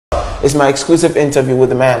is my exclusive interview with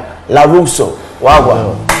the man Larruso.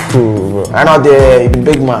 Wow. Cool, bro. I know you're a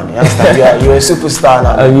big man. You understand? You're a superstar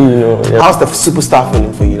now. Yeah. How's the superstar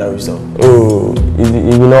feeling for you, Larruso? Oh, it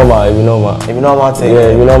be normal. It be normal thing. Yeah,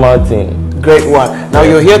 it be normal thing. Great one. Now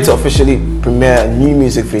you're here to officially premiere a new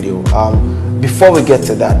music video. Before we get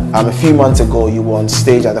to that, a few months ago you were on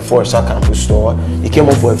stage at the Forest Campus store. You came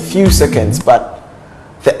up for a few seconds, but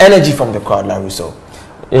the energy from the crowd, Larruso.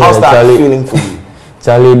 Yeah, how's that Charlie, feeling for you?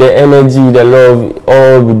 Charlie, the energy, the love,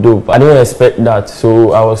 all be dope. I didn't expect that,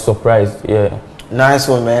 so I was surprised. Yeah. Nice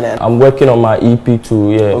one, man. And I'm working on my EP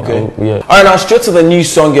too. Yeah. Okay. Yeah. All right, now straight to the new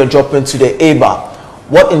song you're dropping today, Eba.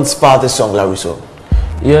 What inspired the song, Larruso?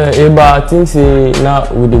 Yeah, Eba. I think say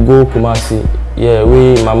now with the go Kumasi. Yeah,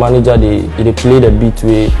 my manager they play the beat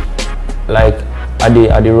way, like I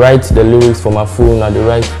dey write the lyrics for my phone. I dey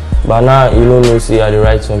write, but now you don't know say I dey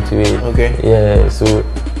write something way. Okay. Yeah, so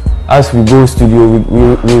as we go studio,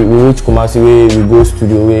 we reach Kumasi way, we go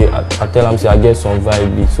studio way. I tell them say I get some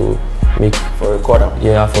vibe beat, so make for record them.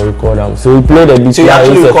 Yeah, for record them. So we play the beat. So you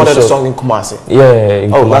actually recorded the song in Kumasi? Yeah,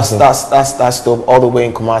 in Kumasi. That's dope. All the way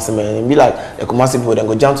in Kumasi, man. And be like the Kumasi people then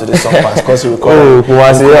go jump to the song fast because you recorded. Oh,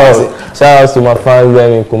 Kumasi, yo. Shout out to my fans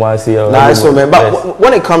there in Kumasi. Yo. Nice one, man. But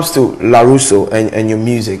when it comes to Larruso and your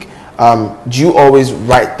music, do you always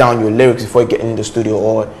write down your lyrics before you get in the studio,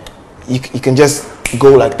 or you can just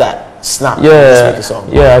go like that? Snap. Yeah, make a song.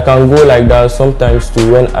 Yeah, I can go like that sometimes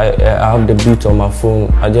too. When I have the beat on my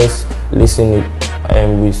phone, I just listen it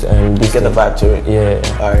and get the vibe to it. Yeah.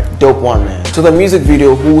 All right, dope one, man. So the music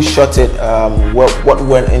video, who shot it? What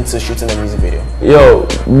went into shooting the music video? Yo,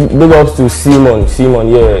 big ups to Simon.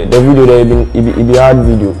 Yeah, the video there it be hard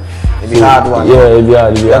video. It be hard one. Yeah, it be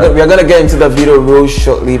hard. We're gonna get into the video real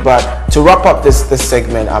shortly, but to wrap up this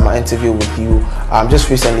segment, my interview with you. Just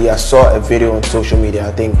recently, I saw a video on social media.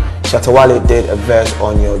 I think Shatawale did a verse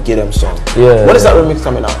on your Get 'Em song. Yeah. When is that remix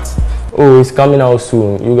coming out? Oh, it's coming out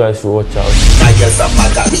soon. You guys should watch out.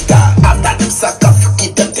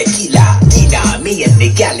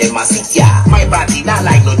 My body not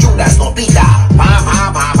like no Judas, no Peter.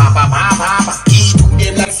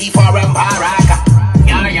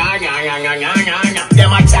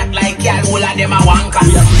 Them a chat like y'all, all of them a wanker.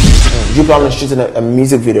 You plan on shooting a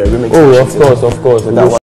music video, a remix? Oh, of course. That one.